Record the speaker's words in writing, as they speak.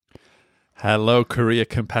Hello, career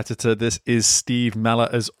competitor. This is Steve Meller,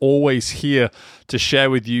 as always, here to share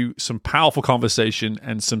with you some powerful conversation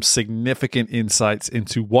and some significant insights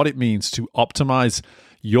into what it means to optimize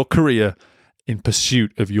your career in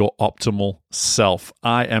pursuit of your optimal self.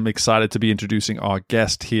 I am excited to be introducing our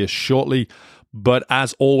guest here shortly. But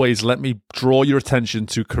as always, let me draw your attention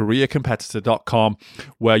to careercompetitor.com,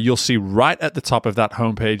 where you'll see right at the top of that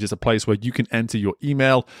homepage is a place where you can enter your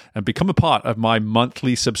email and become a part of my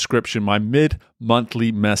monthly subscription, my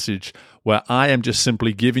mid-monthly message, where I am just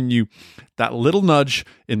simply giving you that little nudge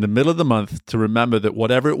in the middle of the month to remember that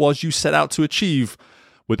whatever it was you set out to achieve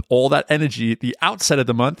with all that energy at the outset of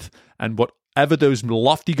the month and whatever those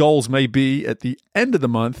lofty goals may be at the end of the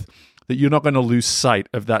month, that you're not going to lose sight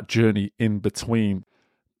of that journey in between.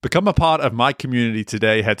 Become a part of my community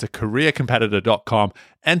today. Head to careercompetitor.com,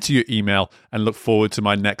 enter your email, and look forward to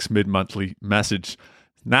my next mid-monthly message.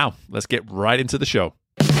 Now, let's get right into the show.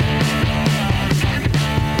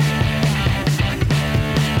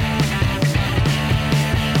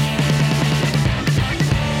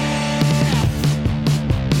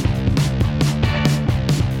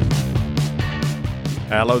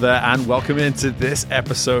 Hello there, and welcome into this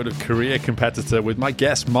episode of Career Competitor with my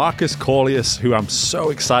guest, Markus, Kaulius, who I'm so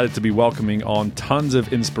excited to be welcoming on. Tons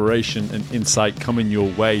of inspiration and insight coming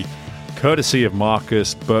your way, courtesy of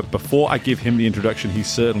Markus. But before I give him the introduction he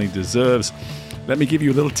certainly deserves, let me give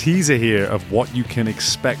you a little teaser here of what you can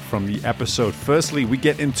expect from the episode. Firstly, we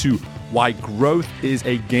get into why growth is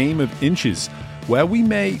a game of inches, where we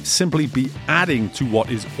may simply be adding to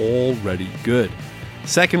what is already good.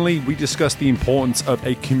 Secondly, we discuss the importance of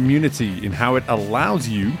a community in how it allows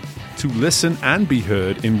you to listen and be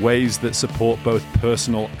heard in ways that support both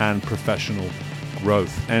personal and professional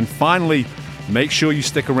growth. And finally, make sure you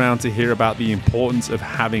stick around to hear about the importance of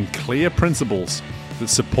having clear principles that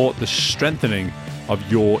support the strengthening of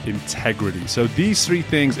your integrity. So these three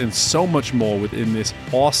things and so much more within this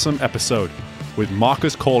awesome episode with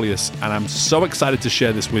Markus Kaulius, and I'm so excited to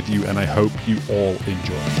share this with you, and I hope you all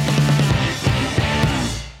enjoy.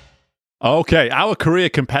 Okay, our career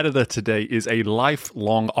competitor today is a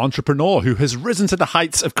lifelong entrepreneur who has risen to the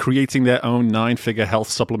heights of creating their own nine-figure health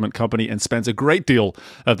supplement company and spends a great deal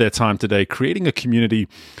of their time today creating a community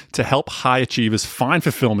to help high achievers find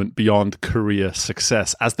fulfillment beyond career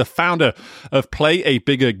success. As the founder of Play a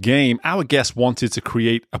Bigger Game, our guest wanted to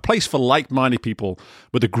create a place for like-minded people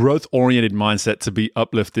with a growth-oriented mindset to be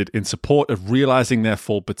uplifted in support of realizing their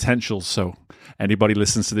full potential. So anybody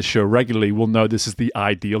listens to this show regularly will know this is the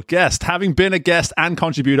ideal guest. Having been a guest and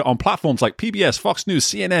contributor on platforms like PBS, Fox News,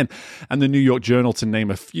 CNN, and the New York Journal, to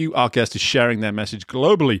name a few, our guest is sharing their message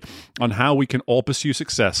globally on how we can all pursue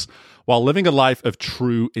success while living a life of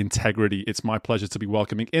true integrity. It's my pleasure to be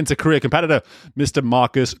welcoming into Career Competitor, Mr.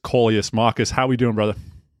 Markus Kaulius. Markus, how are we doing, brother?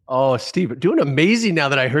 Oh, Steve, doing amazing now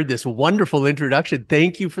that I heard this wonderful introduction.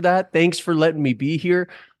 Thank you for that. Thanks for letting me be here.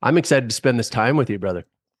 I'm excited to spend this time with you, brother.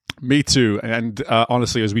 Me too. And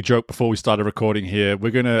honestly, as we joked before we started recording here,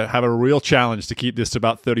 we're going to have a real challenge to keep this to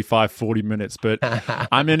about 35, 40 minutes. But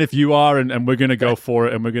I'm in if you are, and we're going to go for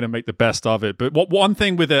it, and we're going to make the best of it. But one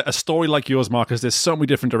thing with a story like yours, Markus, there's so many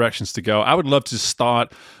different directions to go. I would love to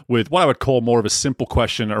start with what I would call more of a simple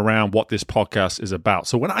question around what this podcast is about.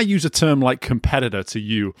 So when I use a term like competitor to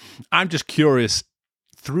you, I'm just curious,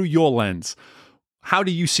 through your lens, how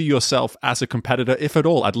do you see yourself as a competitor, if at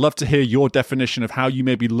all? I'd love to hear your definition of how you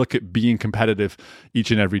maybe look at being competitive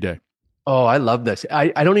each and every day. Oh, I love this.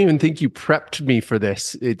 I don't even think you prepped me for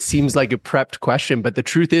this. It seems like a prepped question, but the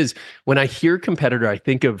truth is, when I hear competitor, I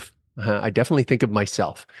definitely think of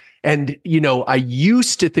myself. And, I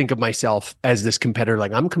used to think of myself as this competitor,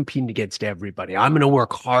 like I'm competing against everybody. I'm going to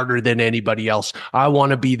work harder than anybody else. I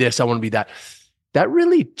want to be this. I want to be that. That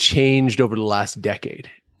really changed over the last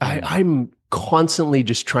decade. I'm constantly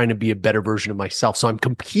just trying to be a better version of myself. So I'm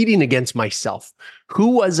competing against myself. Who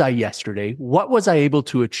was I yesterday? What was I able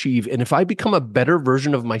to achieve? And if I become a better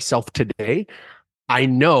version of myself today, I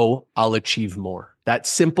know I'll achieve more. That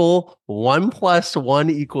simple 1 +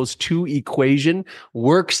 1 = 2 equation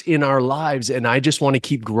works in our lives. And I just want to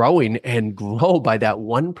keep growing and grow by that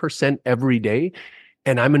 1% every day.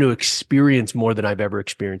 And I'm going to experience more than I've ever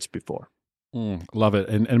experienced before. Love it.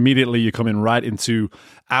 And immediately you're coming right into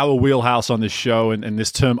our wheelhouse on this show. And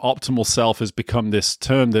this term optimal self has become this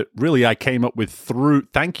term that really I came up with through,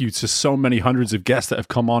 thank you to so many hundreds of guests that have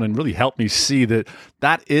come on and really helped me see that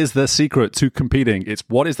that is the secret to competing. It's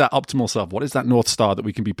what is that optimal self? What is that North Star that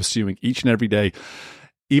we can be pursuing each and every day?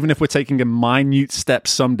 Even if we're taking a minute step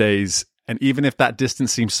some days, and even if that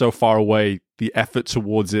distance seems so far away, the effort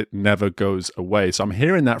towards it never goes away. So I'm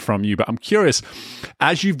hearing that from you, but I'm curious,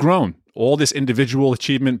 as you've grown all this individual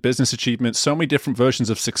achievement, business achievement, so many different versions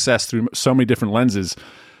of success through so many different lenses.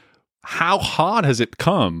 How hard has it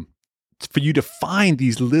come for you to find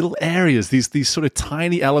these little areas, these sort of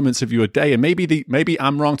tiny elements of your day? And maybe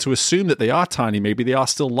I'm wrong to assume that they are tiny. Maybe they are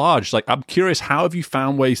still large. Like, I'm curious, how have you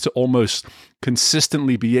found ways to almost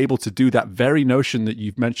consistently be able to do that very notion that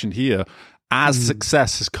you've mentioned here as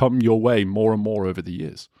success has come your way more and more over the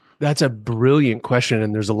years? That's a brilliant question,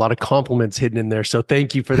 and there's a lot of compliments hidden in there. So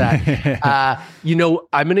thank you for that.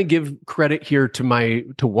 I'm going to give credit here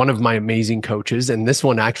to one of my amazing coaches, and this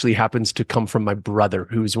one actually happens to come from my brother,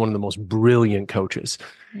 who's one of the most brilliant coaches.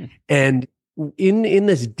 And in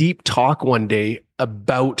this deep talk one day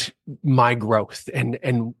about my growth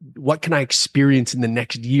and what can I experience in the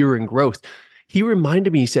next year in growth, he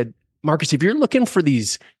reminded me. He said, "Markus, if you're looking for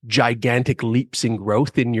these gigantic leaps in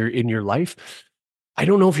growth in your life, I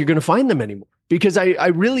don't know if you're going to find them anymore." Because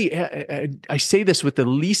I say this with the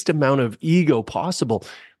least amount of ego possible.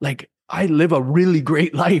 Like, I live a really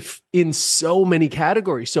great life in so many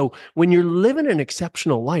categories. So when you're living an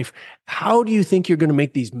exceptional life, how do you think you're going to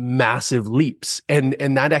make these massive leaps? And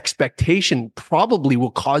that expectation probably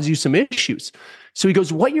will cause you some issues. So he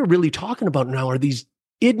goes, what you're really talking about now are these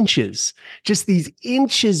inches, just these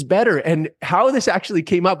inches better. And how this actually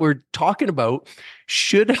came up, we're talking about,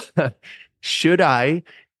 should I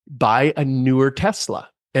buy a newer Tesla?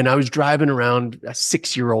 And I was driving around a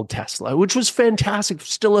 6-year-old Tesla, which was fantastic,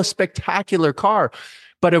 still a spectacular car.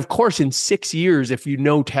 But of course, in 6 years, if you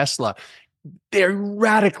know Tesla, they're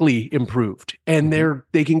radically improved and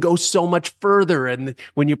they can go so much further. And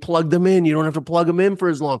when you plug them in, you don't have to plug them in for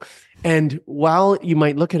as long. And while you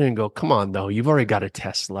might look at it and go, come on, though, you've already got a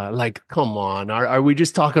Tesla. Like, come on, are we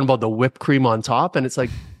just talking about the whipped cream on top? And it's like,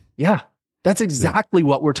 yeah. That's exactly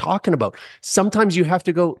what we're talking about. Sometimes you have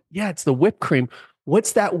to go, yeah, it's the whipped cream.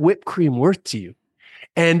 What's that whipped cream worth to you?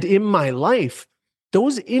 And in my life,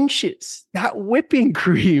 those inches, that whipping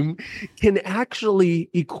cream can actually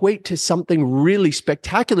equate to something really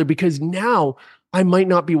spectacular, because now I might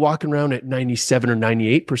not be walking around at 97 or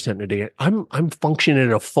 98% a day. I'm functioning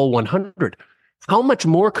at a full 100. How much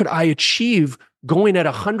more could I achieve going at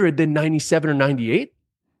 100 than 97 or 98?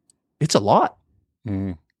 It's a lot.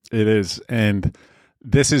 It is. And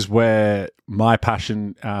this is where my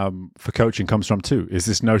passion for coaching comes from too, is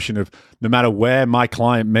this notion of no matter where my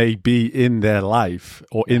client may be in their life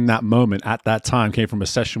or in that moment at that time. Came from a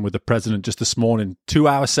session with the president just this morning,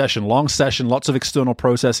 2-hour session, long session, lots of external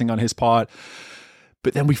processing on his part.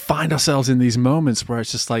 But then we find ourselves in these moments where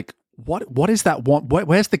it's just like, what is that one?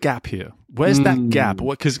 Where's the gap here? Where's that gap?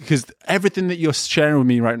 Because everything that you're sharing with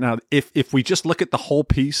me right now, if we just look at the whole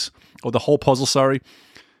piece or the whole puzzle,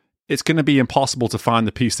 it's going to be impossible to find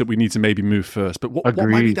the piece that we need to maybe move first. But what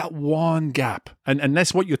might be that one gap? And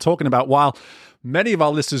that's what you're talking about. While many of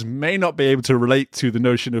our listeners may not be able to relate to the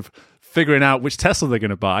notion of figuring out which Tesla they're going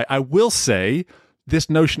to buy, I will say this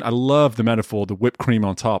notion, I love the metaphor, the whipped cream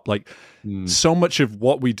on top. Like, so much of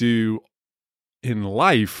what we do in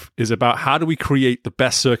life is about how do we create the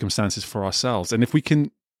best circumstances for ourselves. And if we can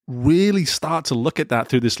really start to look at that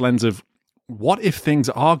through this lens of what if things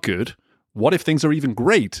are good? What if things are even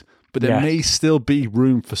great? But there may still be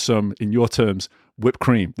room for some, in your terms, whipped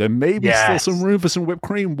cream. There may be still some room for some whipped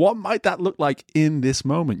cream. What might that look like in this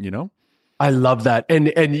moment, you know? I love that.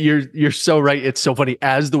 And you're so right. It's so funny.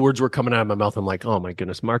 As the words were coming out of my mouth, I'm like, oh my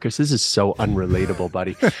goodness, Markus, this is so unrelatable,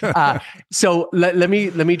 buddy. So let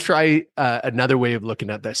me try another way of looking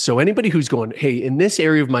at this. So anybody who's going, hey, in this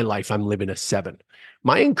area of my life, I'm living a 7.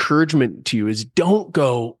 My encouragement to you is don't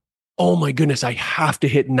go, oh my goodness, I have to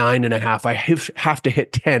hit 9.5. I have to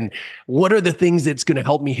hit 10. What are the things that's going to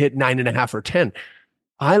help me hit 9.5 or 10?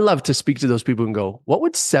 I love to speak to those people and go, what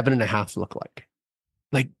would 7.5 look like?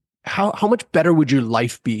 Like, how much better would your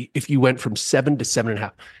life be if you went from 7 to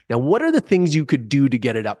 7.5? Now, what are the things you could do to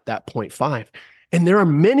get it up that 0.5? And there are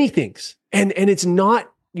many things. And it's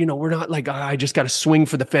not, we're not like, I just got to swing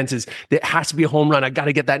for the fences. It has to be a home run. I got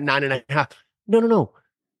to get that 9.5. No.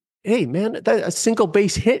 Hey, man, a single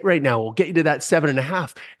base hit right now will get you to that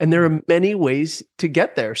 7.5. And there are many ways to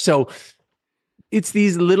get there. So it's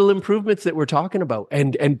these little improvements that we're talking about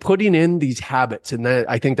and putting in these habits. And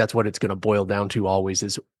I think that's what it's going to boil down to always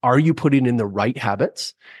is, are you putting in the right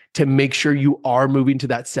habits to make sure you are moving to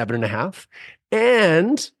that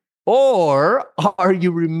 7.5? Or are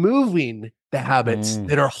you removing the habits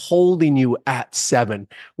that are holding you at 7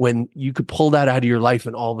 when you could pull that out of your life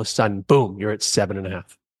and all of a sudden, boom, you're at 7.5?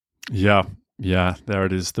 Yeah. Yeah, there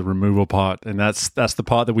it is, the removal part. And that's the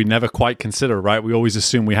part that we never quite consider, right? We always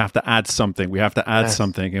assume we have to add something. We have to add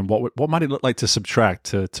something. And what might it look like to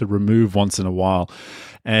subtract, to remove once in a while?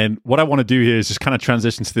 And what I want to do here is just kind of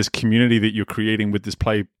transition to this community that you're creating with this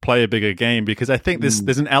play a bigger game, because I think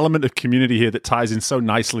there's an element of community here that ties in so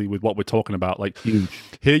nicely with what we're talking about. Like,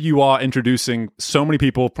 here you are introducing so many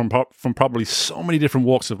people from probably so many different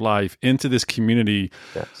walks of life into this community.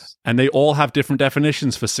 Yes. And they all have different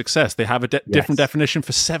definitions for success. They have a different definition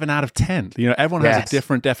for 7 out of 10. You know, everyone has a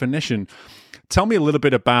different definition. Tell me a little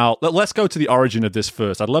bit about, let's go to the origin of this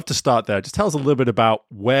first. I'd love to start there. Just tell us a little bit about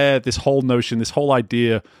where this whole notion, this whole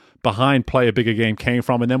idea behind Play a Bigger Game came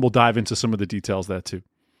from, and then we'll dive into some of the details there too.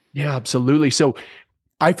 Yeah, absolutely. So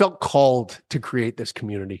I felt called to create this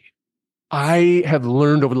community. I have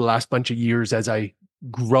learned over the last bunch of years, as I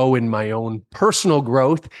grow in my own personal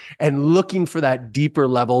growth and looking for that deeper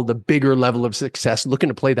level, the bigger level of success, looking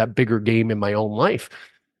to play that bigger game in my own life.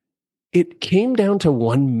 It came down to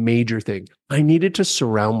one major thing. I needed to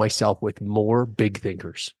surround myself with more big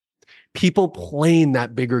thinkers, people playing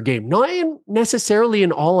that bigger game, not necessarily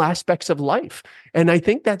in all aspects of life. And I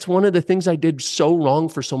think that's one of the things I did so wrong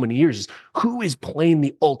for so many years is, who is playing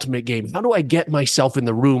the ultimate game? How do I get myself in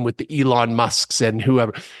the room with the Elon Musks and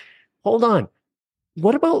whoever? Hold on.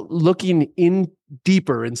 What about looking in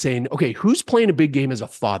deeper and saying, okay, who's playing a big game as a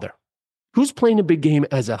father? Who's playing a big game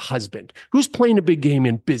as a husband? Who's playing a big game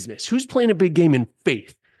in business? Who's playing a big game in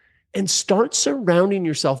faith? And start surrounding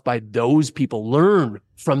yourself by those people. Learn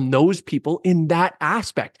from those people in that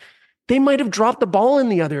aspect. They might have dropped the ball in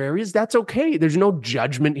the other areas. That's okay. There's no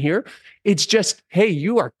judgment here. It's just, hey,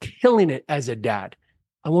 you are killing it as a dad.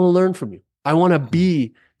 I want to learn from you. I want to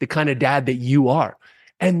be the kind of dad that you are.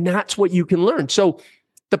 And that's what you can learn. So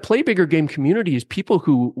the Play Bigger Game community is people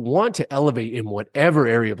who want to elevate in whatever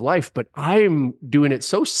area of life, but I'm doing it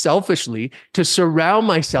so selfishly to surround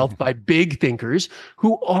myself by big thinkers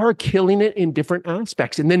who are killing it in different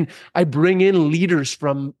aspects. And then I bring in leaders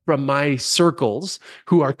from my circles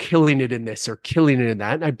who are killing it in this or killing it in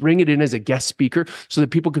that. And I bring it in as a guest speaker so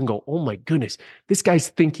that people can go, oh my goodness, this guy's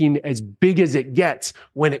thinking as big as it gets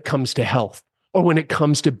when it comes to health or when it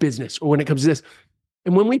comes to business or when it comes to this.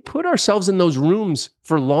 And when we put ourselves in those rooms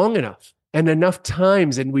for long enough and enough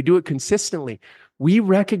times, and we do it consistently, we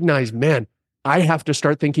recognize, man, I have to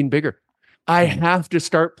start thinking bigger. I have to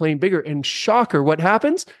start playing bigger. And shocker, what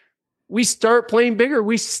happens? We start playing bigger.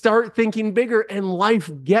 We start thinking bigger and life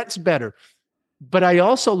gets better. But I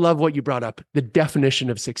also love what you brought up, the definition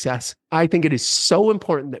of success. I think it is so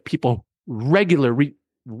important that people regularly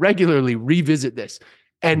revisit this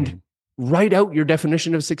and write out your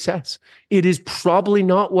definition of success. It is probably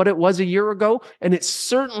not what it was a year ago, and it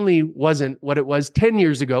certainly wasn't what it was 10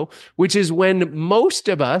 years ago, which is when most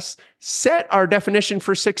of us set our definition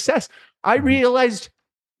for success. I realized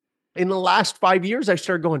in the last 5 years, I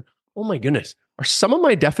started going, oh my goodness, are some of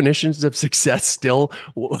my definitions of success still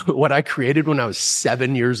what I created when I was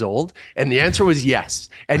 7 years old? And the answer was yes.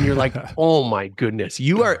 And you're like, oh my goodness,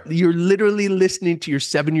 you're literally listening to your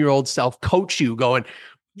 7-year-old self coach you going,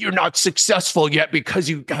 you're not successful yet because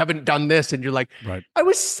you haven't done this. And you're like, right. I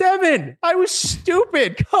was 7. I was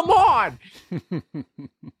stupid. Come on.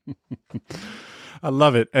 I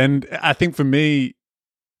love it. And I think for me,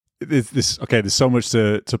 there's so much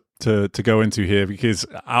to go into here, because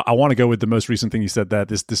I want to go with the most recent thing you said there,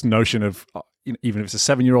 this notion of, even if it's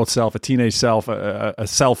a 7-year-old self, a teenage self, a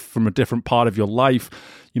self from a different part of your life,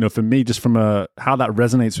 for me, just from how that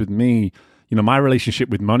resonates with me, my relationship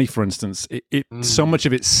with money, for instance, so much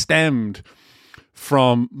of it stemmed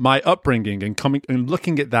from my upbringing and coming and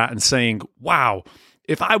looking at that and saying, wow,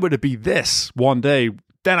 if I were to be this one day,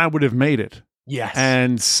 then I would have made it.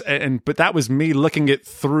 Yes. But that was me looking at it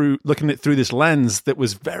through this lens that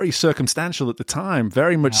was very circumstantial at the time,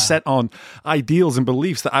 very much set on ideals and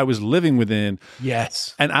beliefs that I was living within.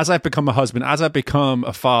 Yes. And as I've become a husband, as I've become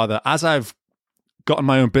a father, as I've gotten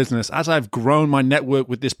my own business, as I've grown my network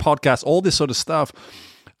with this podcast, all this sort of stuff,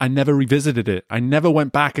 I never revisited it. I never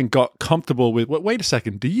went back and got comfortable with, wait a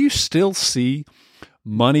second, do you still see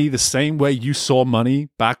money the same way you saw money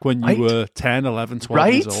back when you were 10, 11,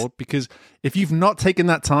 12 years old? Because if you've not taken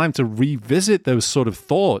that time to revisit those sort of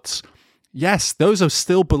thoughts, yes, those are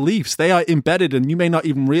still beliefs. They are embedded and you may not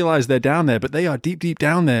even realize they're down there, but they are deep, deep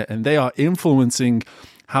down there, and they are influencing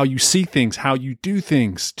how you see things, how you do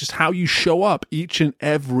things, just how you show up each and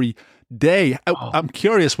every day. I'm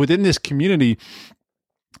curious, within this community,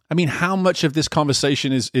 I mean, how much of this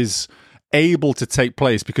conversation is able to take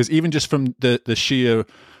place? Because even just from the sheer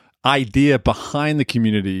idea behind the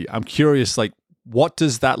community, I'm curious, like, what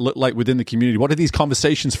does that look like within the community? What are these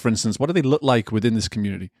conversations, for instance, what do they look like within this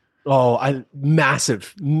community? Oh,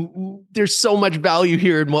 massive. There's so much value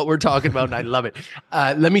here in what we're talking about, and I love it.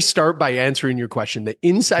 Let me start by answering your question. That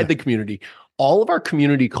inside the community, all of our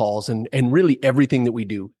community calls and really everything that we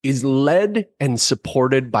do is led and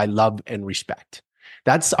supported by love and respect.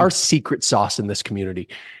 That's our secret sauce in this community.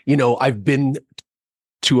 I've been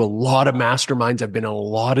to a lot of masterminds. I've been in a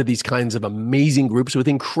lot of these kinds of amazing groups with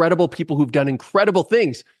incredible people who've done incredible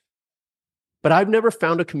things. But I've never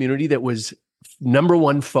found a community that was number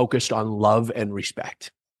one focused on love and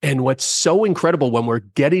respect. And what's so incredible when we're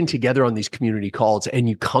getting together on these community calls and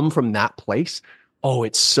you come from that place, oh,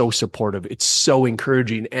 it's so supportive. It's so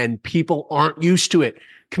encouraging. And people aren't used to it.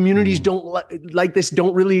 Communities don't like this,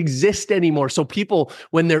 don't really exist anymore. So people,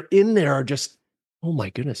 when they're in there, are just, oh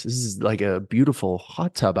my goodness, this is like a beautiful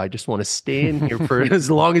hot tub. I just want to stay in here for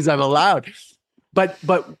as long as I'm allowed. But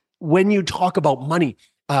when you talk about money,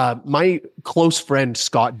 my close friend,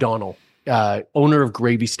 Scott Donnell, owner of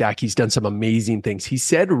Gravy Stack, he's done some amazing things. He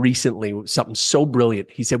said recently something so brilliant.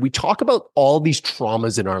 He said, we talk about all these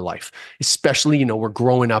traumas in our life, especially, we're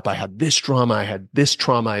growing up. I had this trauma. I had this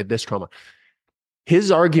trauma. I had this trauma.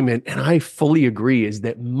 His argument, and I fully agree, is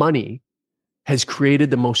that money has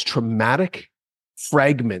created the most traumatic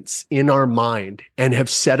fragments in our mind and have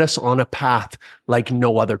set us on a path like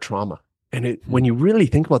no other trauma. And when you really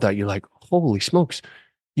think about that, you're like, holy smokes,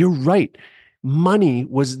 you're right. Money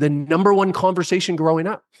was the number one conversation growing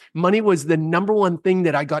up. Money was the number one thing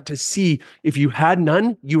that I got to see. If you had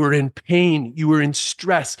none, you were in pain. You were in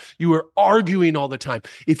stress. You were arguing all the time.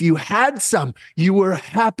 If you had some, you were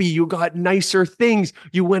happy. You got nicer things.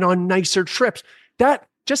 You went on nicer trips. That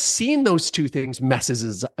just seeing those two things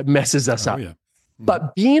messes us up. Yeah.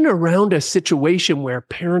 But being around a situation where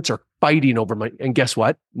parents are fighting over money, and guess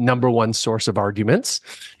what? Number one source of arguments,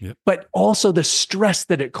 but also the stress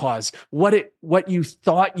that it caused, what you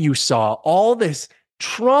thought you saw, all this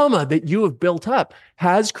trauma that you have built up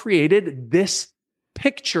has created this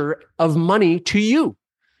picture of money to you.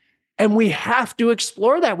 And we have to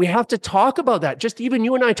explore that. We have to talk about that. Just even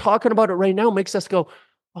you and I talking about it right now makes us go,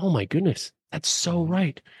 oh my goodness, that's so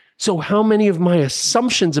right. So how many of my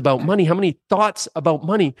assumptions about money, how many thoughts about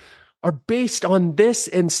money are based on this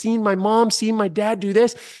and seeing my mom, seeing my dad do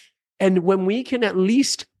this? And when we can at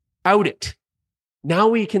least out it, now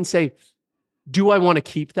we can say, do I want to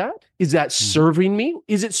keep that? Is that serving me?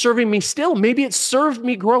 Is it serving me still? Maybe it served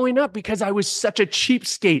me growing up because I was such a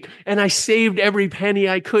cheapskate and I saved every penny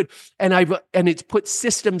I could and it's put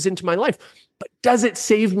systems into my life. But does it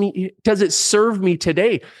save me? Does it serve me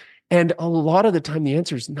today? And a lot of the time, the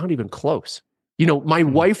answer is not even close. My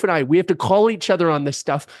wife and I, we have to call each other on this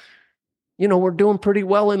stuff. We're doing pretty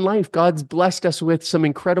well in life. God's blessed us with some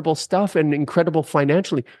incredible stuff and incredible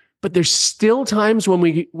financially. But there's still times when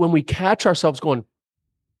we catch ourselves going,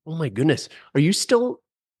 oh my goodness, are you still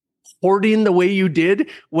hoarding the way you did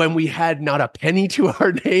when we had not a penny to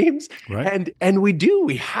our names? Right. And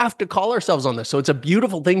we have to call ourselves on this. So it's a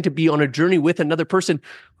beautiful thing to be on a journey with another person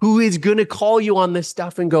who is going to call you on this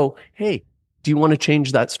stuff and go, hey, do you want to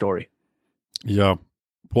change that story? Yeah.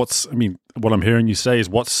 What I'm hearing you say is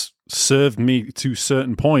what's served me to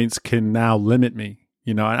certain points can now limit me,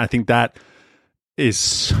 and I think that is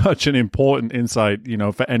such an important insight,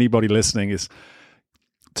 for anybody listening, is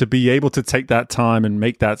to be able to take that time and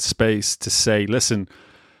make that space to say, listen,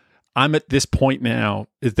 I'm at this point now.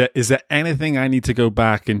 Is there anything I need to go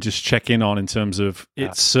back and just check in on in terms of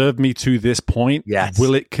it served me to this point? Yes.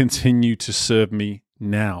 Will it continue to serve me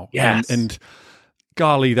now? Yes. And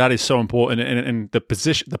golly, that is so important. And the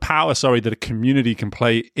power, that a community can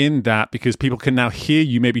play in that, because people can now hear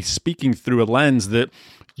you maybe speaking through a lens that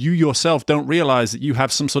you yourself don't realize that you have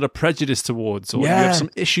some sort of prejudice towards, or you have some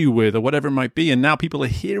issue with, or whatever it might be. And now people are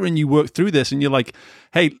hearing you work through this, and you're like,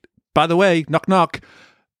 hey, by the way, knock, knock,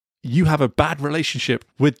 you have a bad relationship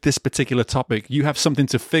with this particular topic. You have something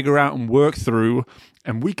to figure out and work through,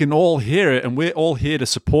 and we can all hear it, and we're all here to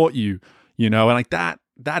support you, and like that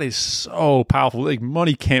is so powerful. Like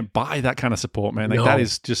money can't buy that kind of support, man. Like that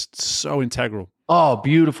is just so integral. Oh,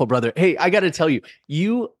 beautiful, brother. Hey, I got to tell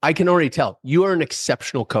you, I can already tell you are an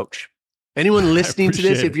exceptional coach. Anyone listening to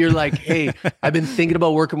this, if you're like, hey, I've been thinking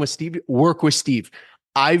about working with Steve, work with Steve.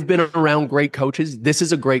 I've been around great coaches. This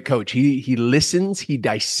is a great coach. He listens, he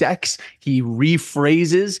dissects, he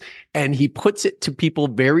rephrases, and he puts it to people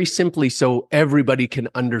very simply so everybody can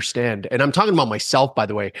understand. And I'm talking about myself, by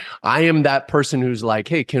the way. I am that person who's like,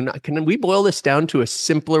 hey, can we boil this down to a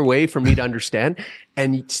simpler way for me to understand?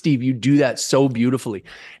 And Steve, you do that so beautifully.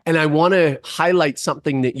 And I want to highlight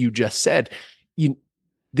something that you just said.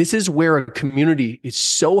 This is where a community is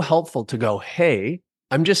so helpful to go, hey,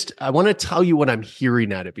 I want to tell you what I'm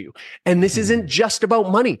hearing out of you. And this isn't just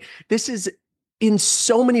about money. This is in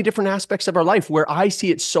so many different aspects of our life where I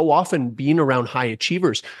see it so often being around high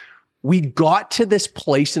achievers. We got to this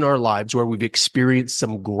place in our lives where we've experienced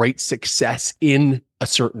some great success in a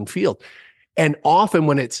certain field. And often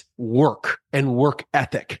when it's work and work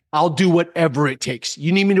ethic, I'll do whatever it takes.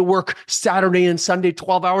 You need me to work Saturday and Sunday,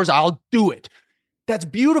 12 hours, I'll do it. That's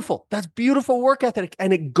beautiful. That's beautiful work ethic.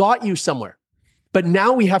 And it got you somewhere. But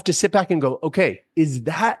now we have to sit back and go, okay, is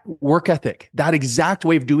that work ethic, that exact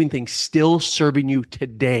way of doing things still serving you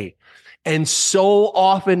today? And so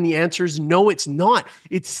often the answer is no, it's not.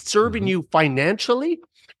 It's serving you financially,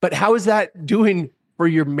 but how is that doing for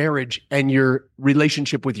your marriage and your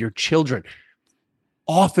relationship with your children?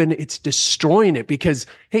 Often it's destroying it because,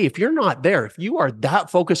 hey, if you're not there, if you are that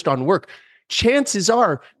focused on work, chances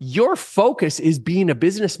are your focus is being a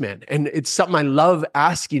businessman. And it's something I love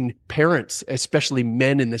asking parents, especially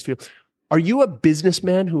men in this field. Are you a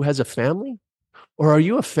businessman who has a family, or are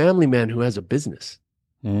you a family man who has a business?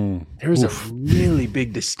 There's a really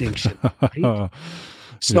big distinction. Right?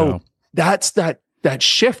 So that's that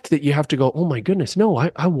shift that you have to go, oh my goodness, no,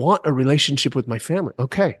 I want a relationship with my family.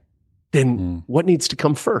 Okay, then what needs to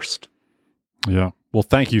come first? Yeah. Well,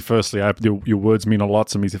 thank you. Firstly, your words mean a lot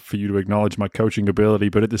to me for you to acknowledge my coaching ability.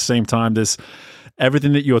 But at the same time,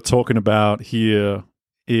 everything that you're talking about here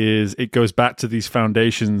it goes back to these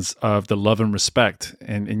foundations of the love and respect.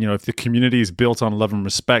 And if the community is built on love and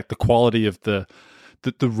respect, the quality of the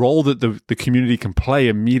role that the community can play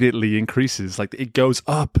immediately increases. Like it goes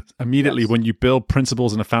up immediately when you build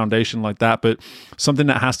principles and a foundation like that. But something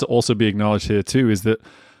that has to also be acknowledged here too is that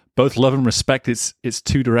both love and respect, it's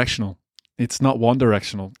two directional. It's not one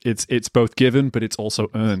directional. It's both given, but it's also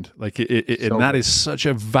earned. And that is such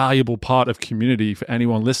a valuable part of community for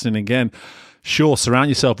anyone listening. Again, sure, surround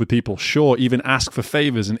yourself with people. Sure, even ask for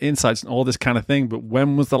favors and insights and all this kind of thing. But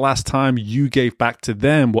when was the last time you gave back to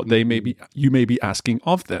them what you may be asking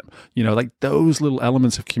of them? Those little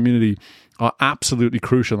elements of community are absolutely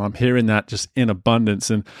crucial. I'm hearing that just in abundance.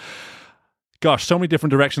 And gosh, so many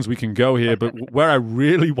different directions we can go here. But where I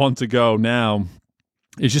really want to go now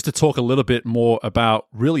is just to talk a little bit more about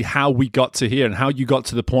really how we got to here and how you got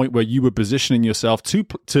to the point where you were positioning yourself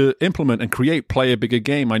to implement and create Play a Bigger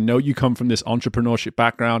Game. I know you come from this entrepreneurship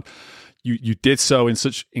background. You did so in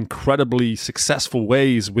such incredibly successful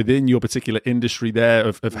ways within your particular industry there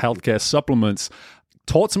of healthcare supplements.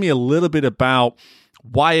 Talk to me a little bit about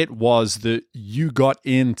why it was that you got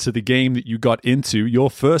into the game that you got into, your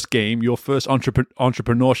first game, your first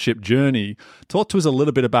entrepreneurship journey. Talk to us a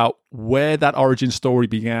little bit about where that origin story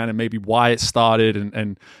began and maybe why it started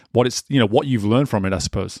and what it's, what you've learned from it, I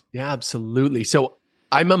suppose. Yeah, absolutely. So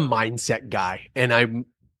I'm a mindset guy, and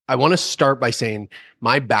I want to start by saying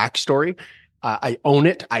my backstory. I own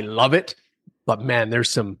it. I love it. But man, there's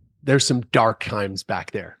some dark times back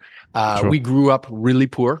there. Sure. We grew up really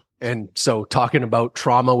poor. And so talking about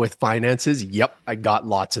trauma with finances, yep, I got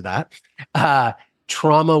lots of that.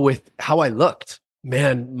 Trauma with how I looked.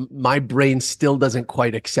 Man, my brain still doesn't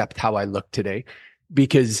quite accept how I look today,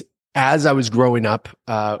 because as I was growing up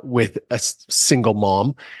with a single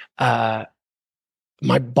mom, my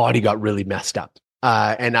body got really messed up.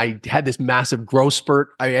 And I had this massive growth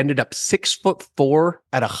spurt. I ended up 6'4"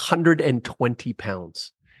 at 120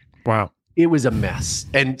 pounds. Wow. It was a mess.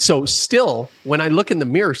 And so still, when I look in the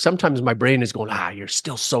mirror, sometimes my brain is going, you're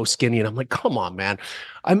still so skinny. And I'm like, come on, man.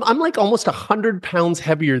 I'm like almost 100 pounds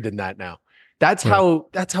heavier than that now. That's how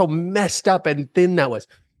messed up and thin that was.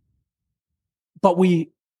 But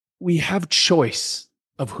we have choice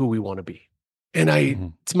of who we want to be. And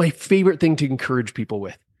it's my favorite thing to encourage people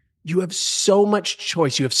with. You have so much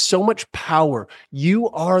choice. You have so much power. You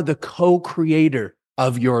are the co-creator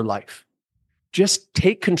of your life. Just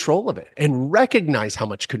take control of it and recognize how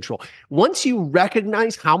much control. Once you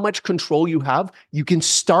recognize how much control you have, you can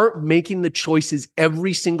start making the choices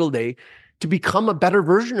every single day to become a better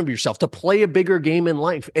version of yourself, to play a bigger game in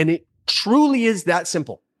life. And it truly is that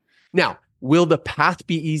simple. Now, will the path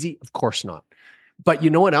be easy? Of course not. But you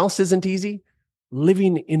know what else isn't easy?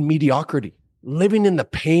 Living in mediocrity, living in the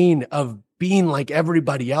pain of being like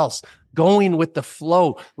everybody else, going with the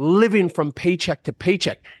flow, living from paycheck to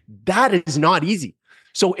paycheck. That is not easy.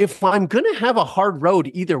 So if I'm going to have a hard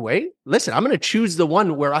road either way, listen, I'm going to choose the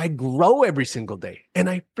one where I grow every single day. And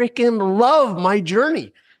I freaking love my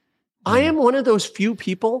journey. I am one of those few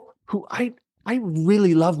people who I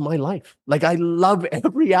really love my life. Like I love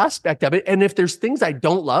every aspect of it. And if there's things I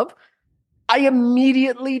don't love, I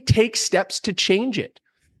immediately take steps to change it.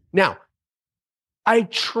 Now, I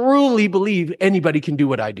truly believe anybody can do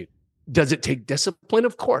what I do. Does it take discipline?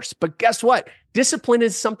 Of course. But guess what? Discipline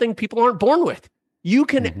is something people aren't born with. You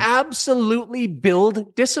can absolutely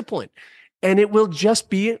build discipline. And it will just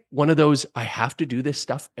be one of those, I have to do this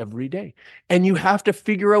stuff every day. And you have to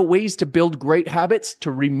figure out ways to build great habits,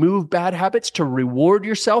 to remove bad habits, to reward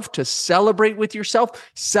yourself, to celebrate with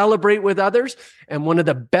yourself, celebrate with others. And one of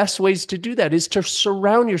the best ways to do that is to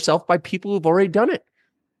surround yourself by people who've already done it.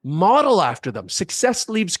 Model after them. Success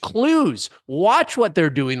leaves clues. Watch what they're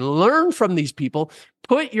doing. Learn from these people.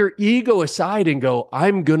 Put your ego aside and go,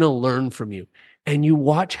 I'm going to learn from you. And you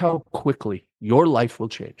watch how quickly your life will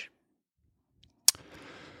change.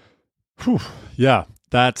 Whew. Yeah,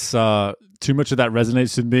 that's too much of that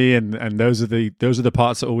resonates with me, and those are the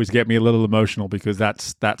parts that always get me a little emotional, because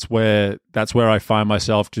that's where I find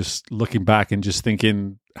myself just looking back and just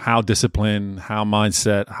thinking how discipline, how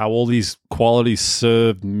mindset, how all these qualities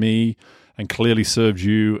served me and clearly served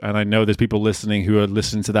you. And I know there's people listening who are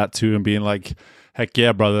listening to that too and being like, heck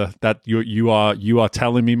yeah, brother, that you are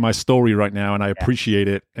telling me my story right now, and I appreciate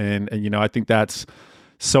it. And I think that's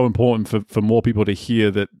so important for more people to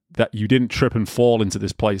hear that you didn't trip and fall into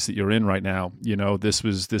this place that you're in right now. This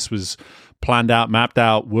was planned out, mapped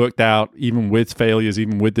out, worked out, even with failures,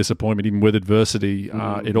 even with disappointment, even with adversity.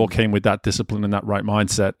 It all came with that discipline and that right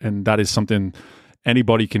mindset. And that is something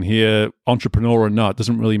anybody can hear, entrepreneur or not. It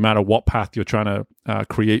doesn't really matter what path you're trying to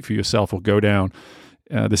create for yourself or go down.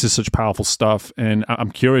 This is such powerful stuff. And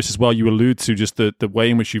I'm curious as well, you allude to just the way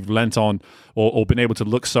in which you've lent on or been able to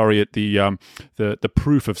look, at the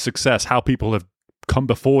proof of success, how people have come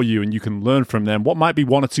before you and you can learn from them. What might be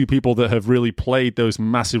one or two people that have really played those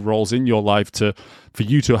massive roles in your life for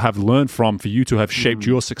you to have learned from, for you to have shaped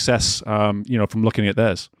your success, from looking at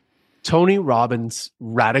theirs? Tony Robbins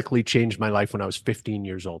radically changed my life when I was 15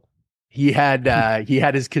 years old. He had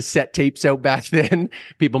his cassette tapes out back then.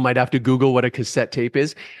 People might have to Google what a cassette tape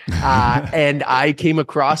is. And I came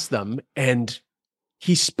across them, and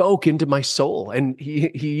he spoke into my soul. And he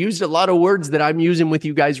used a lot of words that I'm using with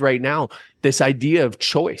you guys right now. This idea of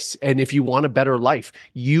choice. And if you want a better life,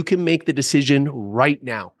 you can make the decision right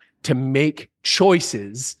now to make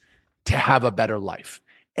choices to have a better life.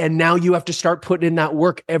 And now you have to start putting in that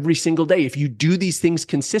work every single day. If you do these things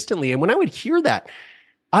consistently. And when I would hear that,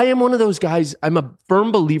 I am one of those guys, I'm a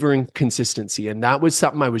firm believer in consistency. And that was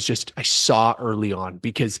something I saw early on,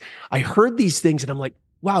 because I heard these things and I'm like,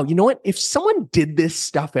 wow, you know what? If someone did this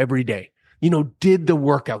stuff every day, did the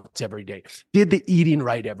workouts every day, did the eating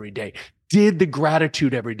right every day, did the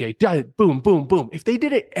gratitude every day, boom, boom, boom. If they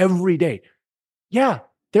did it every day, yeah,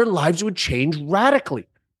 their lives would change radically.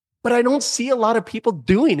 But I don't see a lot of people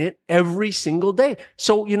doing it every single day.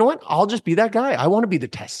 So you know what? I'll just be that guy. I want to be the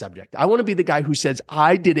test subject. I want to be the guy who says,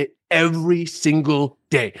 I did it every single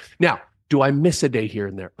day. Now, do I miss a day here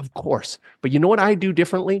and there? Of course. But you know what I do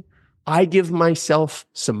differently? I give myself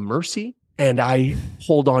some mercy, and I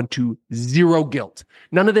hold on to zero guilt.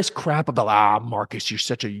 None of this crap about, Markus, you're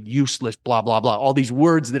such a useless, blah, blah, blah. All these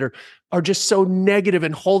words that are just so negative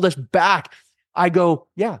and hold us back. I go,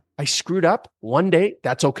 yeah, I screwed up one day.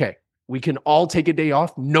 That's okay. We can all take a day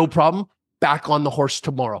off. No problem. Back on the horse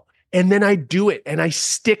tomorrow. And then I do it and I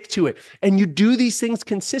stick to it. And you do these things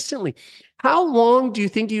consistently. How long do you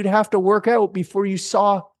think you'd have to work out before you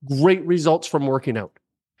saw great results from working out?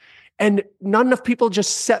 And not enough people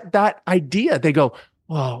just set that idea. They go,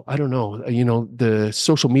 well, I don't know. The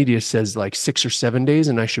social media says like 6 or 7 days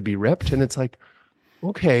and I should be ripped. And it's like,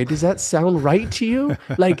 okay, does that sound right to you?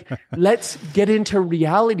 Like, let's get into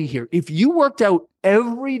reality here. If you worked out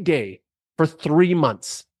every day for 3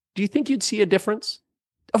 months, do you think you'd see a difference?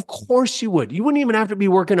 Of course you would. You wouldn't even have to be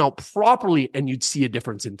working out properly and you'd see a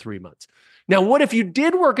difference in 3 months. Now, what if you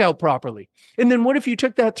did work out properly? And then what if you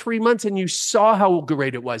took that 3 months and you saw how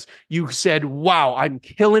great it was? You said, wow, I'm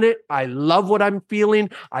killing it. I love what I'm feeling.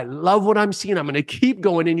 I love what I'm seeing. I'm going to keep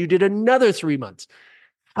going. And you did another 3 months.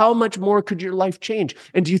 How much more could your life change?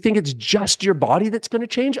 And do you think it's just your body that's going to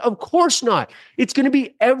change? Of course not. It's going to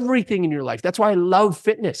be everything in your life. That's why I love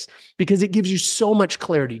fitness, because it gives you so much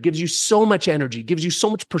clarity, gives you so much energy, gives you so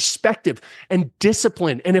much perspective and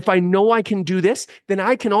discipline. And if I know I can do this, then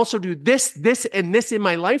I can also do this, this, and this in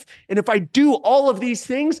my life. And if I do all of these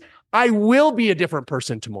things, I will be a different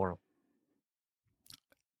person tomorrow.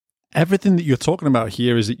 Everything that you're talking about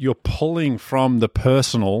here is that you're pulling from the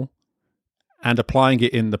personal and applying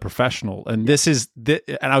it in the professional. And and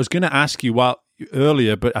I was going to ask you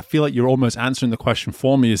earlier, but I feel like you're almost answering the question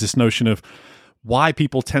for me, is this notion of why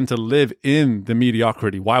people tend to live in the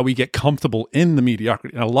mediocrity, why we get comfortable in the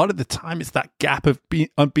mediocrity. And a lot of the time it's that gap of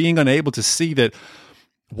being unable to see that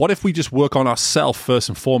what if we just work on ourselves first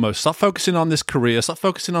and foremost? Stop focusing on this career. Stop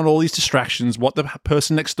focusing on all these distractions, what the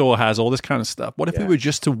person next door has, all this kind of stuff. What if we were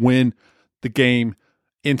just to win the game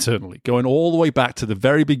internally, going all the way back to the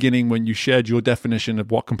very beginning when you shared your definition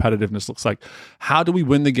of what competitiveness looks like? How do we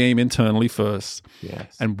win the game internally first?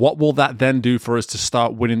 Yes. And what will that then do for us to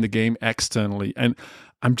start winning the game externally? And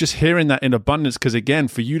I'm just hearing that in abundance because, again,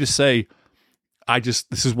 for you to say,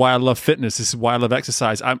 this is why I love fitness. This is why I love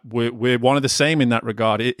exercise. We're one of the same in that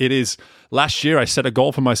regard. It is, last year I set a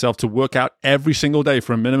goal for myself to work out every single day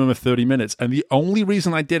for a minimum of 30 minutes. And the only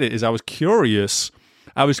reason I did it is I was curious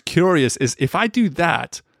is if I do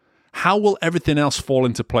that, how will everything else fall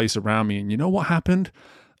into place around me? And you know what happened?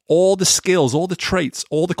 All the skills, all the traits,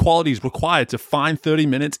 all the qualities required to find 30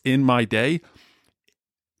 minutes in my day,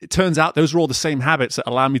 it turns out those are all the same habits that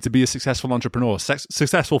allow me to be a successful entrepreneur,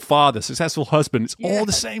 successful father, successful husband. It's all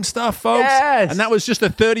the same stuff, folks. Yes. And that was just a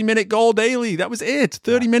 30-minute goal daily. That was it.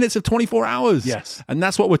 30 minutes of 24 hours. Yes. And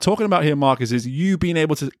that's what we're talking about here, Marcus, is you being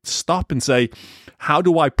able to stop and say, how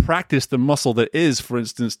do I practice the muscle that is, for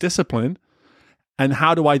instance, discipline? And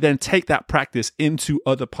how do I then take that practice into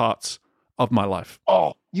other parts of my life?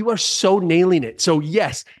 Oh, you are so nailing it. So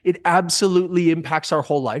yes, it absolutely impacts our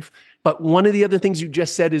whole life. But one of the other things you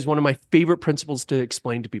just said is one of my favorite principles to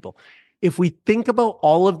explain to people. If we think about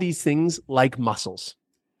all of these things like muscles,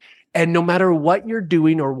 and no matter what you're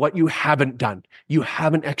doing or what you haven't done, you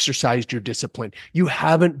haven't exercised your discipline, you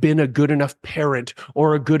haven't been a good enough parent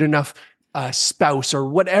or a good enough spouse or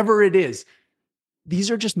whatever it is, these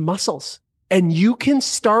are just muscles. And you can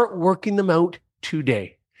start working them out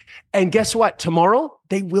today. And guess what? Tomorrow,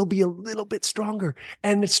 they will be a little bit stronger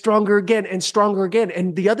and stronger again and stronger again.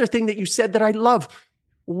 And the other thing that you said that I love,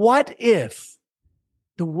 what if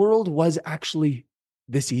the world was actually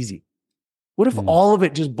this easy? What if all of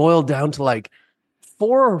it just boiled down to like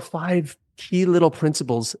 4 or 5 key little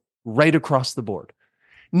principles right across the board?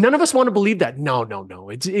 None of us want to believe that. No.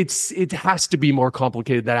 It has to be more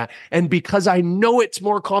complicated than that. And because I know it's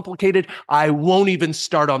more complicated, I won't even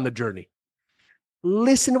start on the journey.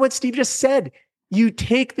 Listen to what Steve just said. You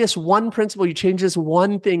take this one principle, you change this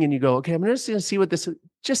one thing, and you go, okay, I'm just going to see what this is.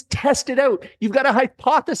 Just test it out. You've got a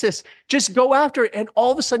hypothesis. Just go after it. And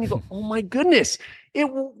all of a sudden you go, oh my goodness,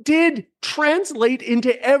 it did translate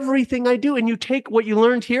into everything I do. And you take what you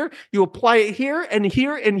learned here, you apply it here and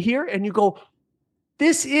here and here, and you go,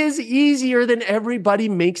 this is easier than everybody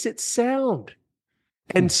makes it sound.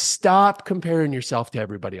 And stop comparing yourself to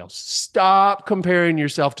everybody else. Stop comparing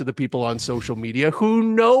yourself to the people on social media who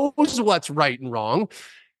knows what's right and wrong.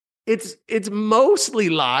 It's mostly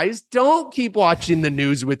lies. Don't keep watching the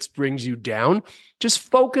news, which brings you down. Just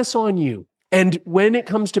focus on you. And when it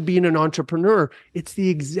comes to being an entrepreneur, it's the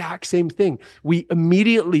exact same thing. We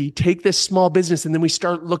immediately take this small business and then we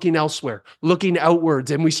start looking elsewhere, looking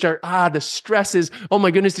outwards, and we start, the stresses. Oh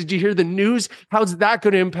my goodness, did you hear the news? How's that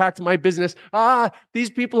going to impact my business? These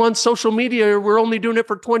people on social media, we're only doing it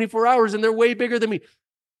for 24 hours and they're way bigger than me.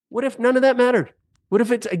 What if none of that mattered? What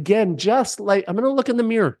if it's, again, just like, I'm going to look in the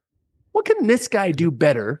mirror. What can this guy do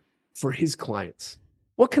better for his clients?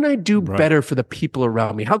 What can I do better for the people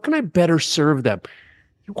around me? How can I better serve them?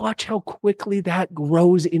 You watch how quickly that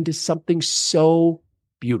grows into something so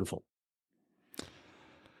beautiful.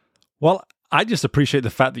 Well, I just appreciate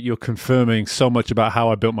the fact that you're confirming so much about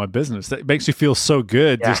how I built my business. That makes me feel so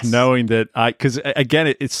good just knowing that because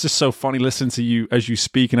again, it's just so funny listening to you as you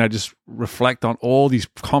speak, and I just reflect on all these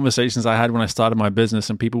conversations I had when I started my business,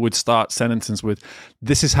 and people would start sentences with,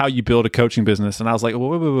 "This is how you build a coaching business," and I was like,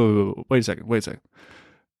 wait a second.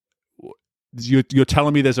 You're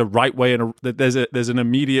telling me there's a right way and there's an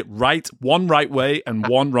immediate one right way and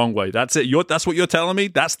one wrong way. That's it. That's what you're telling me.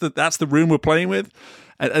 That's the room we're playing with.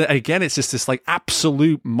 And again, it's just this like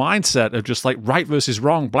absolute mindset of just like right versus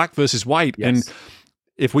wrong, black versus white. Yes. And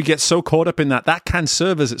if we get so caught up in that can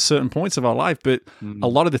serve us at certain points of our life. But a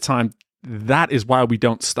lot of the time, that is why we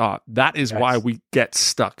don't start. That is why we get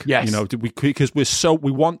stuck. Yes. Because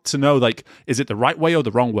we want to know, like, is it the right way or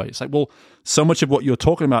the wrong way? It's like, well, so much of what you're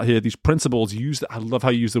talking about here, these principles, I love how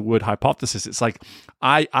you use the word hypothesis. It's like,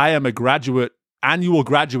 I am a annual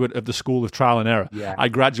graduate of the School of Trial and Error. Yeah. I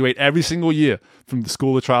graduate every single year from the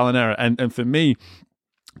School of Trial and Error. And for me,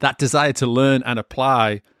 that desire to learn and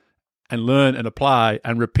apply and learn and apply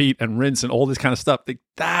and repeat and rinse and all this kind of stuff,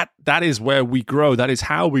 that is where we grow. That is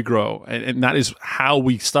how we grow. And that is how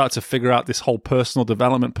we start to figure out this whole personal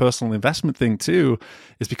development, personal investment thing too,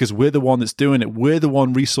 is because we're the one that's doing it. We're the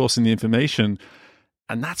one resourcing the information.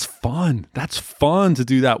 And that's fun. That's fun to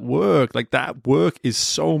do that work. Like that work is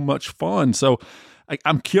so much fun. So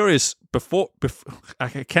I'm curious, before I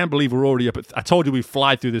can't believe we're already up. I told you we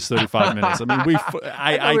fly through this 35 minutes. I mean,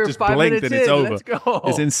 I just blinked and it's over. Let's go.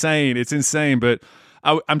 It's insane. It's insane. But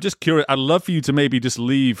I'm just curious. I'd love for you to maybe just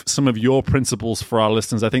leave some of your principles for our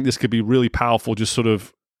listeners. I think this could be really powerful, just sort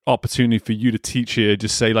of opportunity for you to teach here.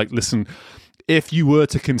 Just say, like, listen, if you were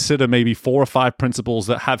to consider maybe 4 or 5 principles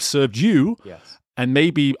that have served you, yes, and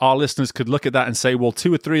maybe our listeners could look at that and say, well,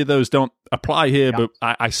 2 or 3 of those don't apply here, but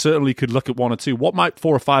I certainly could look at 1 or 2. What might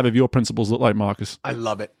 4 or 5 of your principles look like, Markus? I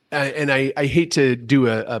love it. And I hate to do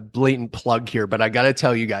a blatant plug here, but I got to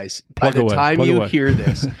tell you guys, Plug by the away, time plug you away. hear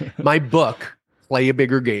this, my book, Play a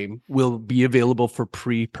Bigger Game, will be available for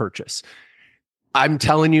pre-purchase. I'm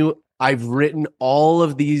telling you, I've written all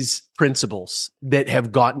of these principles that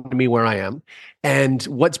have gotten me where I am. And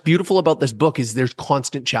what's beautiful about this book is there's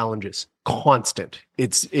constant challenges. Constant.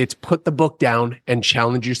 It's put the book down and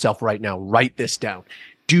challenge yourself right now. Write this down.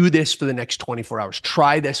 Do this for the next 24 hours.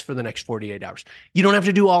 Try this for the next 48 hours. You don't have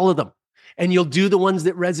to do all of them. And you'll do the ones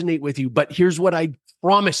that resonate with you. But here's what I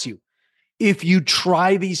promise you. If you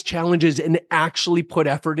try these challenges and actually put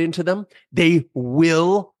effort into them, they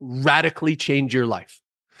will radically change your life.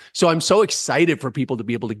 So I'm so excited for people to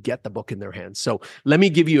be able to get the book in their hands. So let me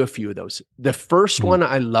give you a few of those. The first one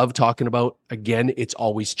I love talking about, again, it's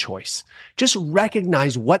always choice. Just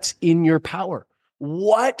recognize what's in your power.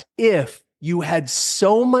 What if you had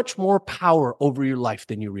so much more power over your life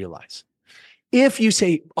than you realize? If you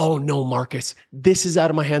say, oh no, Markus, this is out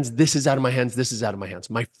of my hands, this is out of my hands, this is out of my hands.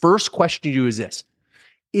 My first question to you is this: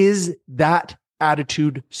 is that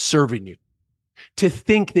attitude serving you? To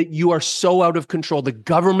think that you are so out of control, the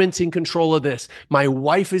government's in control of this, my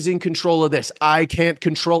wife is in control of this, I can't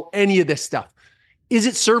control any of this stuff. Is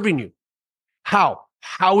it serving you? How?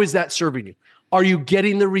 How is that serving you? Are you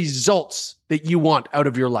getting the results that you want out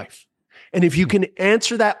of your life? And if you can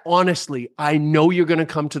answer that honestly, I know you're going to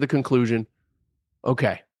come to the conclusion,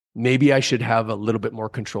 okay, maybe I should have a little bit more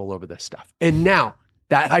control over this stuff. And now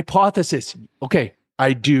that hypothesis, okay,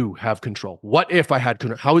 I do have control. What if I had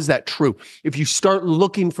control? How is that true? If you start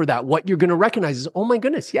looking for that, what you're going to recognize is, oh my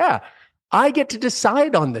goodness, yeah, I get to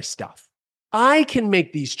decide on this stuff. I can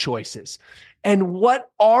make these choices. And what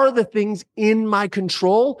are the things in my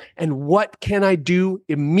control? And what can I do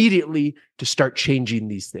immediately to start changing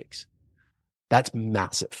these things? That's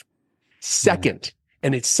massive. Second,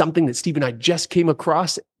 and it's something that Steve and I just came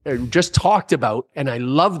across, or just talked about, and I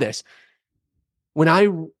love this. When I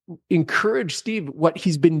encourage Steve, what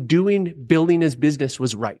he's been doing, building his business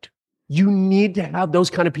was right. You need to have those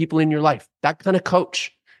kind of people in your life, that kind of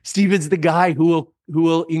coach. Steve is the guy who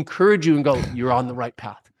will encourage you and go, you're on the right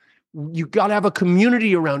path. You got to have a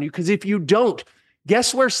community around you, because if you don't,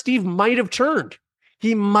 guess where Steve might have turned?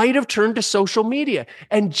 He might have turned to social media.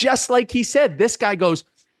 And just like he said, this guy goes,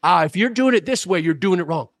 if you're doing it this way, you're doing it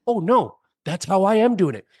wrong. Oh no, that's how I am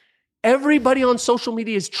doing it. Everybody on social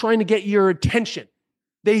media is trying to get your attention.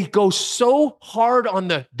 They go so hard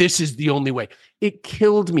on this is the only way. It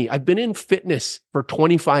killed me. I've been in fitness for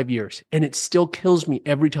 25 years, and it still kills me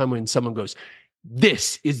every time when someone goes,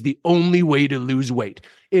 this is the only way to lose weight.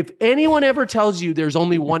 If anyone ever tells you there's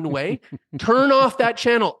only one way, turn off that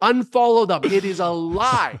channel, unfollow them. It is a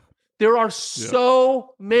lie. There are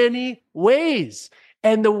so many ways.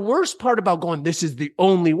 And the worst part about going, this is the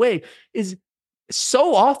only way, is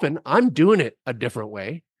so often I'm doing it a different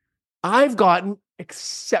way. I've gotten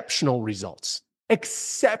exceptional results.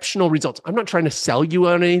 Exceptional results. I'm not trying to sell you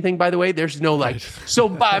on anything, by the way. There's no like, so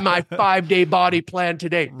buy my 5-day body plan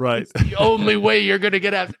today. Right. It's the only way you're going to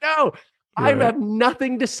get out. No, right. I have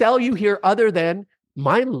nothing to sell you here other than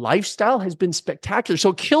my lifestyle has been spectacular. So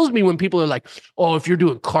it kills me when people are like, oh, if you're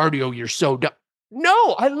doing cardio, you're so dumb.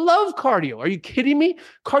 No, I love cardio. Are you kidding me?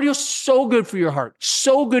 Cardio is so good for your heart,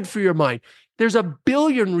 so good for your mind. There's a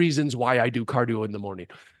billion reasons why I do cardio in the morning.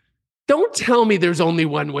 Don't tell me there's only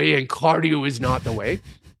one way and cardio is not the way.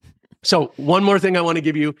 So one more thing I want to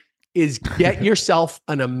give you is get yourself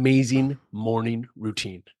an amazing morning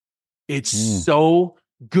routine. It's so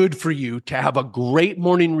good for you to have a great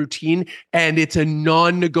morning routine, and it's a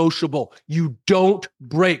non-negotiable. You don't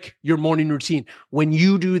break your morning routine. When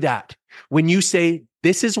you do that, when you say,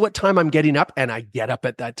 this is what time I'm getting up, and I get up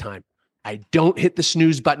at that time. I don't hit the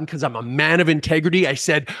snooze button because I'm a man of integrity. I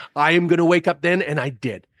said, I am going to wake up then, and I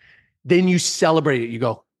did. Then you celebrate it. You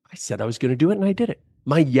go, I said I was going to do it, and I did it.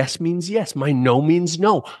 My yes means yes. My no means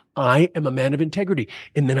no. I am a man of integrity.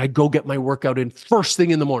 And then I go get my workout in first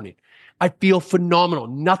thing in the morning. I feel phenomenal.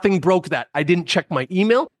 Nothing broke that. I didn't check my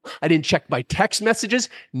email. I didn't check my text messages.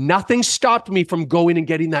 Nothing stopped me from going and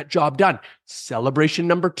getting that job done. Celebration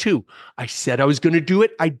number 2. I said I was going to do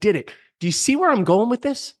it. I did it. Do you see where I'm going with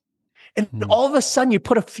this? And all of a sudden you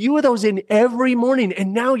put a few of those in every morning.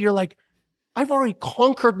 And now you're like, I've already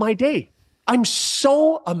conquered my day. I'm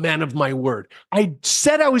so a man of my word. I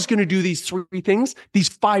said I was going to do these 3 things, these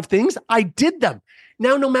 5 things. I did them.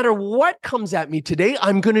 Now, no matter what comes at me today,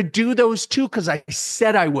 I'm going to do those 2 because I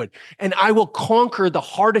said I would. And I will conquer the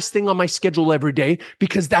hardest thing on my schedule every day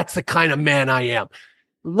because that's the kind of man I am.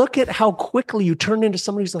 Look at how quickly you turn into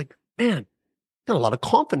somebody who's like, man, got a lot of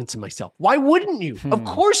confidence in myself. Why wouldn't you? Of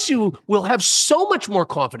course you will have so much more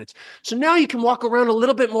confidence. So now you can walk around a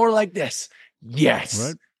little bit more like this. Yes.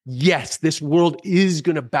 Right. Yes, this world is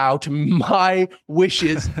going to bow to my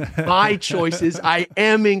wishes, my choices. I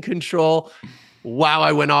am in control. Wow,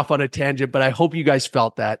 I went off on a tangent, but I hope you guys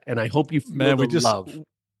felt that, and I hope you feel the love.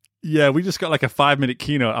 Yeah, we just got like a 5-minute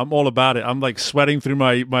keynote. I'm all about it. I'm like sweating through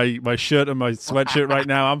my shirt and my sweatshirt right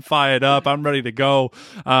now. I'm fired up. I'm ready to go.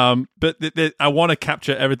 But I want to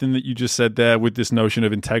capture everything that you just said there with this notion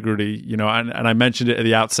of integrity, and I mentioned it at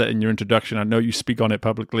the outset in your introduction. I know you speak on it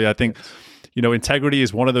publicly. I think integrity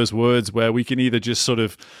is one of those words where we can either just sort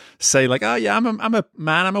of say like, oh yeah, I'm a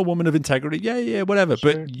man, I'm a woman of integrity. Yeah, whatever.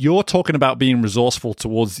 Sure. But you're talking about being resourceful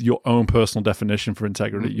towards your own personal definition for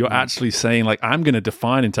integrity. Mm-hmm. You're actually saying like, I'm going to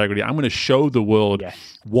define integrity. I'm going to show the world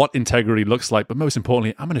what integrity looks like. But most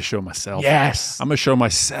importantly, I'm going to show myself. Yes. I'm going to show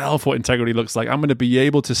myself what integrity looks like. I'm going to be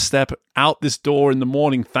able to step out this door in the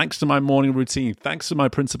morning, thanks to my morning routine, thanks to my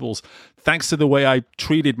principles, thanks to the way I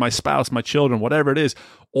treated my spouse, my children, whatever it is.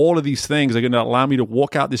 All of these things are going to allow me to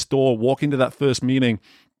walk out this door, walk into that first meeting,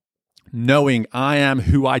 knowing I am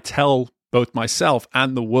who I tell both myself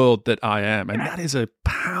and the world that I am. And that is a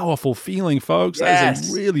powerful feeling, folks. Yes. That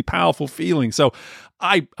is a really powerful feeling. So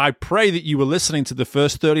I pray that you were listening to the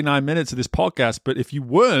first 39 minutes of this podcast, but if you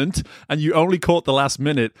weren't and you only caught the last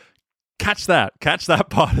minute, catch that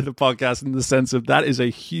part of the podcast in the sense of that is a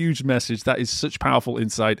huge message. That is such powerful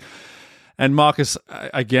insight. And Markus,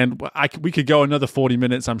 again, we could go another 40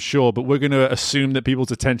 minutes, I'm sure, but we're going to assume that people's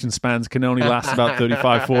attention spans can only last about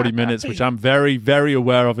 35, 40 minutes, which I'm very, very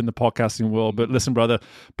aware of in the podcasting world. But listen, brother,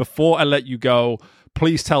 before I let you go,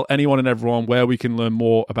 please tell anyone and everyone where we can learn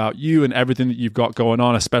more about you and everything that you've got going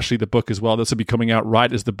on, especially the book as well. This will be coming out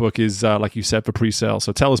right as the book is, like you said, for pre-sale.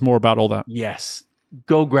 So tell us more about all that. Yes.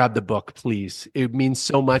 Go grab the book, please. It means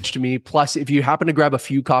so much to me. Plus, if you happen to grab a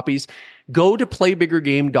few copies, go to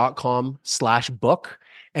playbiggergame.com/book.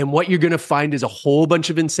 And what you're going to find is a whole bunch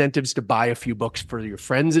of incentives to buy a few books for your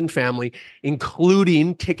friends and family,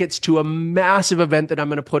 including tickets to a massive event that I'm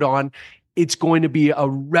going to put on. It's going to be a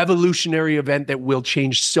revolutionary event that will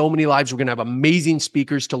change so many lives. We're going to have amazing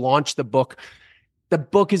speakers to launch the book. The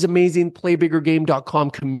book is amazing.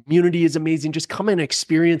 Playbiggergame.com community is amazing. Just come and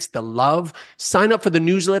experience the love. Sign up for the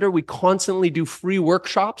newsletter. We constantly do free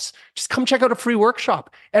workshops. Just come check out a free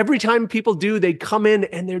workshop. Every time people do, they come in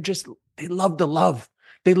and they love the love.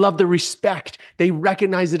 They love the respect. They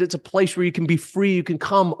recognize that it's a place where you can be free. You can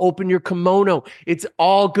come, open your kimono. It's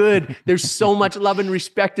all good. There's so much love and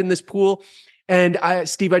respect in this pool. And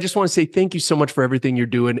Steve, I just want to say thank you so much for everything you're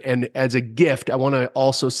doing. And as a gift, I want to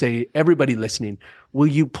also say, everybody listening, will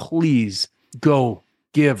you please go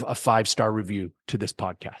give a 5-star review to this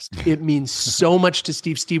podcast? It means so much to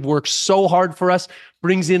Steve. Steve works so hard for us,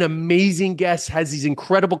 brings in amazing guests, has these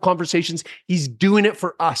incredible conversations. He's doing it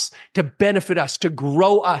for us, to benefit us, to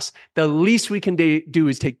grow us. The least we can do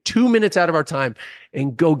is take 2 minutes out of our time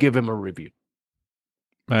and go give him a review.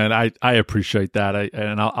 Man, I appreciate that,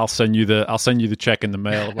 and I'll send you the check in the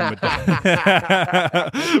mail when we're done.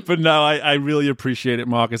 But no, I really appreciate it,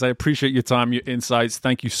 Markus. I appreciate your time, your insights.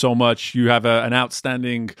 Thank you so much. You have an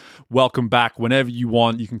outstanding welcome back whenever you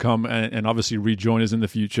want. You can come and obviously rejoin us in the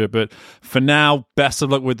future. But for now, best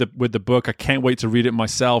of luck with the book. I can't wait to read it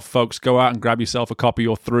myself, folks. Go out and grab yourself a copy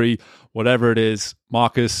or 3, whatever it is.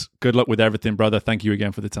 Markus, good luck with everything, brother. Thank you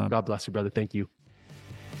again for the time. God bless you, brother. Thank you.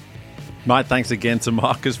 My thanks again to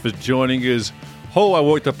Markus for joining us. Oh, I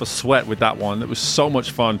worked up a sweat with that one. It was so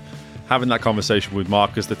much fun having that conversation with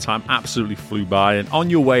Markus. The time absolutely flew by. And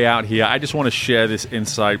on your way out here, I just want to share this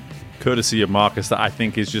insight, courtesy of Markus, that I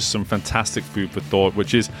think is just some fantastic food for thought,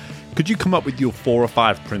 which is, could you come up with your 4 or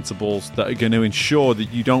 5 principles that are going to ensure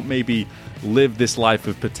that you don't maybe live this life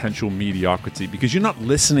of potential mediocrity? Because you're not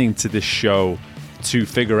listening to this show to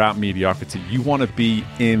figure out mediocrity. You want to be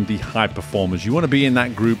in the high performers. You want to be in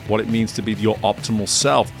that group, what it means to be your optimal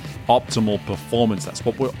self, optimal performance. That's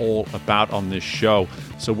what we're all about on this show.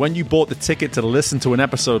 So when you bought the ticket to listen to an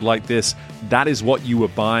episode like this, that is what you were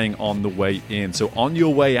buying on the way in. So on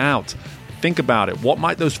your way out, think about it. What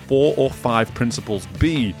might those 4 or 5 principles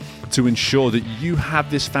be to ensure that you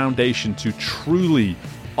have this foundation to truly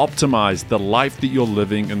optimize the life that you're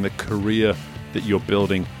living and the career that you're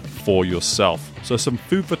building for yourself. So some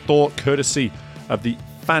food for thought courtesy of the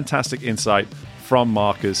fantastic insight from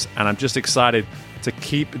Markus, and I'm just excited to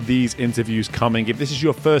keep these interviews coming. If this is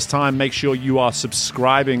your first time, make sure you are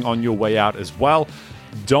subscribing on your way out as well.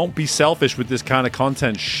 Don't be selfish with this kind of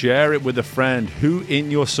content. Share it with a friend. Who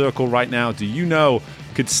in your circle right now do you know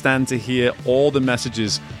could stand to hear all the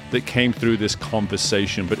messages that came through this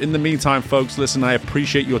conversation? But in the meantime, folks, listen, I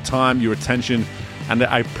appreciate your time, your attention, and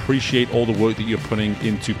I appreciate all the work that you're putting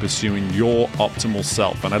into pursuing your optimal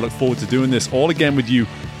self. And I look forward to doing this all again with you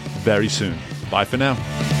very soon. Bye for now.